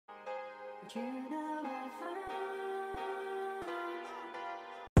you know I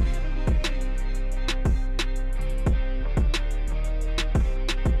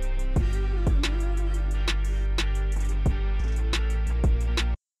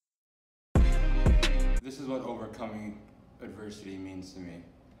This is what overcoming adversity means to me.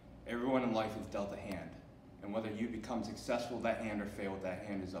 Everyone in life is dealt a hand, and whether you become successful with that hand or fail with that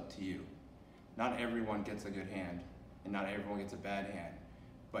hand is up to you. Not everyone gets a good hand, and not everyone gets a bad hand,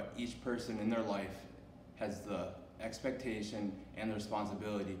 but each person in their life has the expectation and the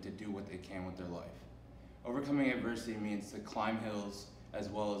responsibility to do what they can with their life. Overcoming adversity means to climb hills as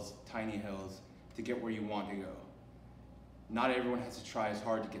well as tiny hills to get where you want to go. Not everyone has to try as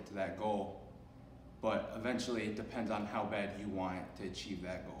hard to get to that goal, but eventually it depends on how bad you want it to achieve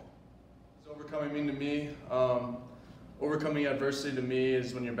that goal. What does overcoming mean to me? Overcoming adversity to me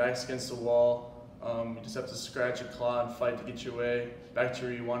is when your back's against the wall. You just have to scratch and claw and fight to get your way back to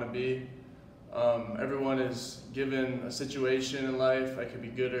where you want to be. Everyone is given a situation in life. It could be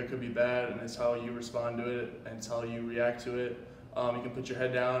good or it could be bad, and it's how you respond to it and it's how you react to it. You can put your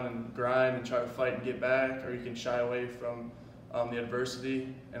head down and grind and try to fight and get back, or you can shy away from the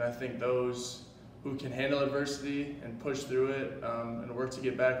adversity. And I think those who can handle adversity and push through it and work to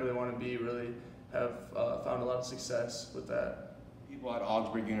get back where they want to be really have found a lot of success with that. People at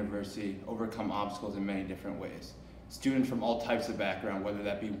Augsburg University overcome obstacles in many different ways. Students from all types of background, whether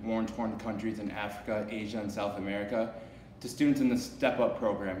that be war-torn countries in Africa, Asia, and South America, to students in the Step Up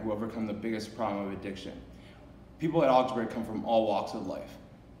program who overcome the biggest problem of addiction. People at Augsburg come from all walks of life.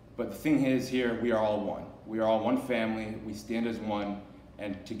 But the thing is here, we are all one. We are all one family, we stand as one,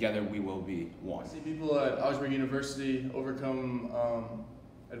 and together we will be one. I see people at Augsburg University overcome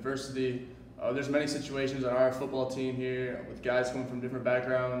adversity. There's many situations on our football team here with guys coming from different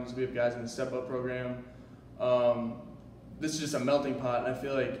backgrounds. We have guys in the Step Up program. This is just a melting pot, and I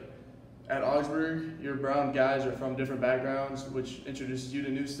feel like at Augsburg, you're around guys are from different backgrounds, which introduces you to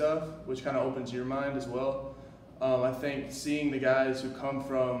new stuff, which kind of opens your mind as well. I think seeing the guys who come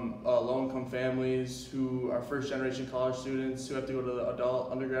from low-income families, who are first-generation college students, who have to go to the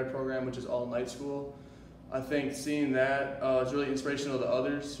adult undergrad program, which is all-night school, I think seeing that is really inspirational to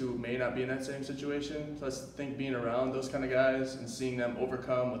others who may not be in that same situation. So I think being around those kind of guys and seeing them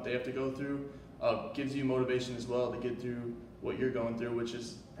overcome what they have to go through gives you motivation as well to get through what you're going through, which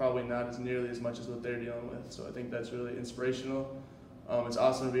is probably not as nearly as much as what they're dealing with. So I think that's really inspirational. It's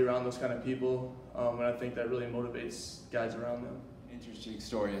awesome to be around those kind of people, and I think that really motivates guys around them. Interesting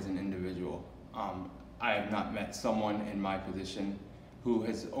story as an individual. I have not met someone in my position who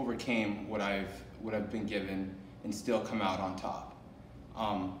has overcame what I've been given and still come out on top.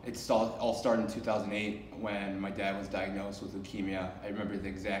 It all started in 2008 when my dad was diagnosed with leukemia. I remember the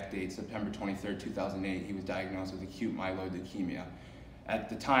exact date, September 23rd, 2008. He was diagnosed with acute myeloid leukemia. At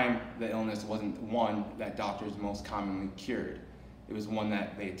the time, the illness wasn't one that doctors most commonly cured. It was one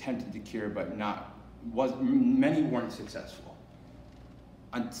that they attempted to cure, but many weren't successful.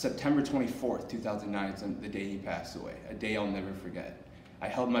 On September 24th, 2009, it's the day he passed away, a day I'll never forget. I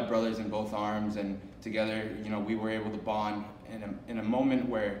held my brothers in both arms, and together, we were able to bond in a moment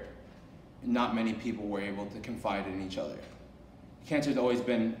where not many people were able to confide in each other. Cancer's always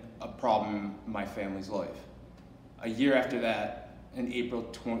been a problem in my family's life. A year after that, in April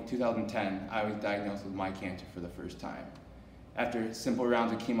 2010, I was diagnosed with my cancer for the first time. After simple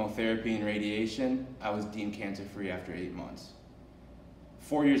rounds of chemotherapy and radiation, I was deemed cancer-free after 8 months.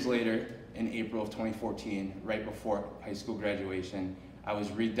 4 years later, in April of 2014, right before high school graduation, I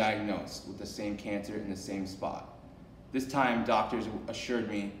was re-diagnosed with the same cancer in the same spot. This time, doctors assured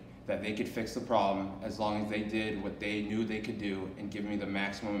me that they could fix the problem as long as they did what they knew they could do and give me the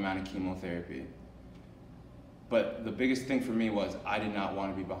maximum amount of chemotherapy. But the biggest thing for me was I did not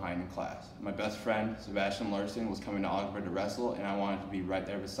want to be behind in class. My best friend, Sebastian Larson, was coming to Augsburg to wrestle, and I wanted to be right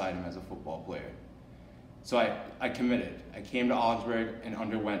there beside him as a football player. So I committed. I came to Augsburg and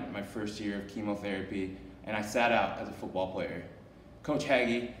underwent my first year of chemotherapy, and I sat out as a football player. Coach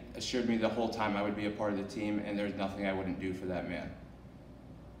Haggy assured me the whole time I would be a part of the team, and there was nothing I wouldn't do for that man.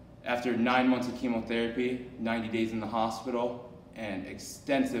 After 9 months of chemotherapy, 90 days in the hospital, and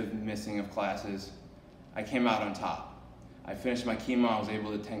extensive missing of classes, I came out on top. I finished my chemo, I was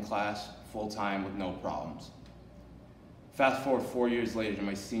able to attend class full-time with no problems. Fast forward 4 years later to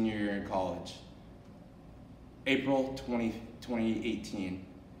my senior year in college. April 2018,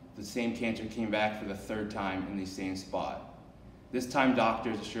 the same cancer came back for the third time in the same spot. This time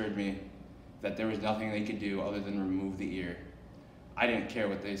doctors assured me that there was nothing they could do other than remove the ear. I didn't care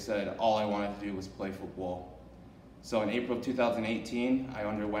what they said, all I wanted to do was play football. So in April of 2018, I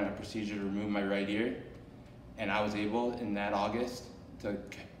underwent a procedure to remove my right ear, and I was able, in that August, to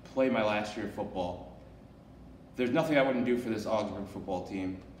play my last year of football. There's nothing I wouldn't do for this Augsburg football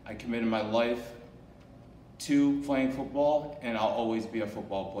team. I committed my life to playing football, and I'll always be a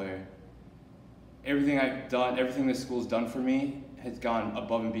football player. Everything I've done, everything this school's done for me has gone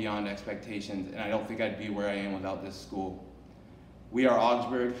above and beyond expectations, and I don't think I'd be where I am without this school. We are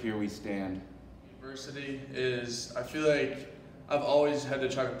Augsburg, here we stand. University is, I feel like I've always had to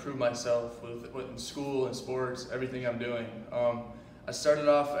try to prove myself with school and sports, everything I'm doing. I started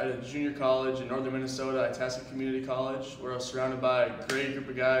off at a junior college in northern Minnesota, Itasca Community College, where I was surrounded by a great group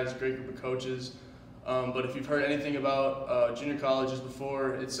of guys, great group of coaches. But if you've heard anything about junior colleges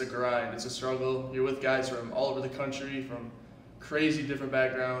before, it's a grind, it's a struggle. You're with guys from all over the country, from crazy different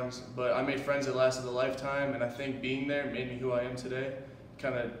backgrounds, but I made friends that lasted a lifetime, and I think being there made me who I am today.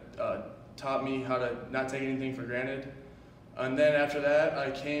 Kind of taught me how to not take anything for granted. And then after that,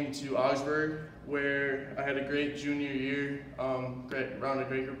 I came to Augsburg, where I had a great junior year, around a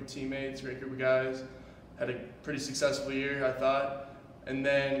great group of teammates, great group of guys. Had a pretty successful year, I thought. And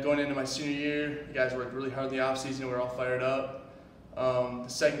then going into my senior year, the guys worked really hard in the off season. We were all fired up. The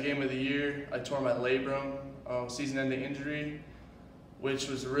second game of the year, I tore my labrum, season-ending injury, which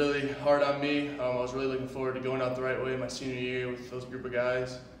was really hard on me. I was really looking forward to going out the right way in my senior year with those group of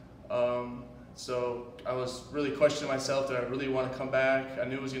guys. So I was really questioning myself, did I really want to come back? I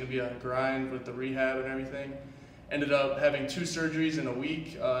knew it was going to be a grind with the rehab and everything. Ended up having 2 surgeries in a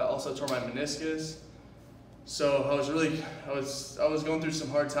week. Also tore my meniscus. So I was going through some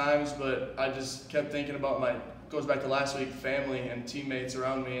hard times, but I just kept thinking about goes back to last week, family and teammates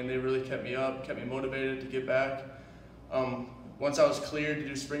around me, and they really kept me up, kept me motivated to get back. Once I was cleared to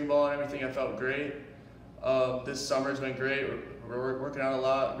do spring ball and everything, I felt great. This summer's been great. We're working out a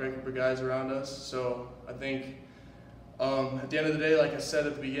lot, great group of guys around us. So I think at the end of the day, like I said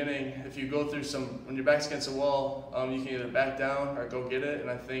at the beginning, if you go through when your back's against a wall, you can either back down or go get it. And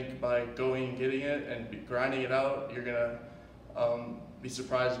I think by going and getting it and grinding it out, you're gonna be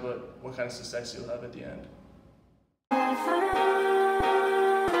surprised what kind of success you'll have at the end.